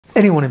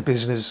anyone in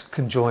business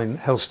can join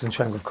Helston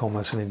Chamber of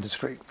Commerce and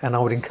Industry, and I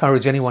would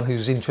encourage anyone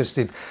who's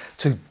interested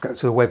to go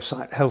to the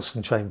website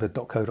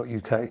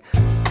helstonchamber.co.uk.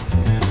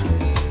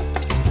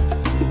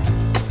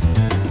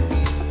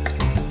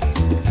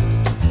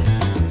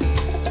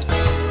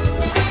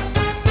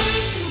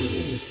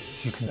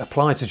 You can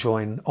apply to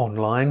join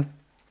online.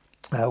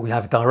 We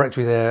have a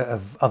directory there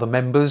of other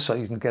members, so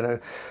you can get a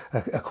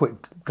quick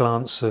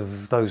glance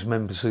of those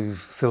members who've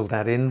filled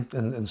that in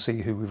and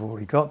see who we've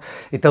already got.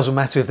 It doesn't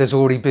matter if there's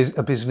already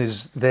a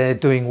business there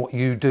doing what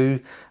you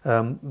do.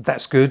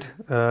 That's good.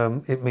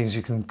 It means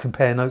you can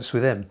compare notes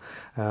with them.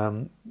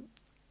 And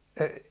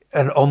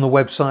on the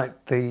website,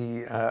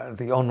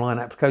 the online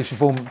application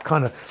form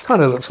kind of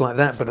looks like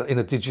that, but in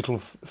a digital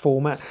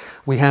format.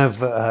 We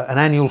have an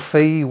annual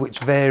fee which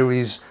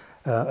varies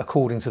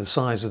according to the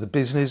size of the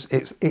business.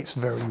 It's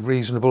very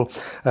reasonable.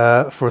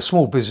 For a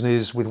small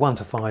business with 1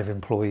 to 5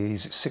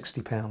 employees, it's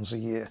 £60 a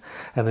year,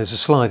 and there's a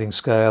sliding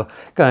scale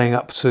going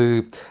up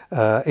to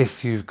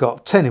if you've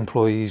got 10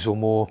 employees or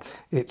more,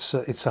 it's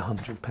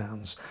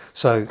 £100.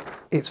 So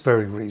it's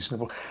very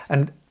reasonable.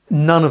 And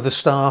none of the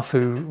staff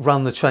who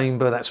run the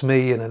chamber, that's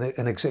me and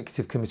an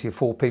executive committee of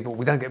 4 people,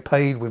 we don't get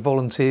paid, we're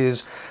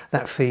volunteers.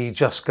 That fee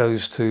just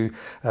goes to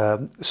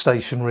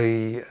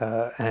stationery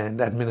and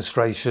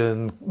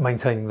administration,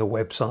 maintaining the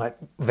website,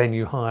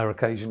 venue hire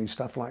occasionally,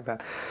 stuff like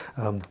that.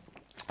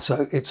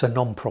 So it's a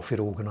non-profit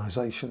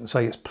organisation, so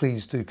yes,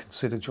 please do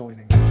consider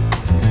joining.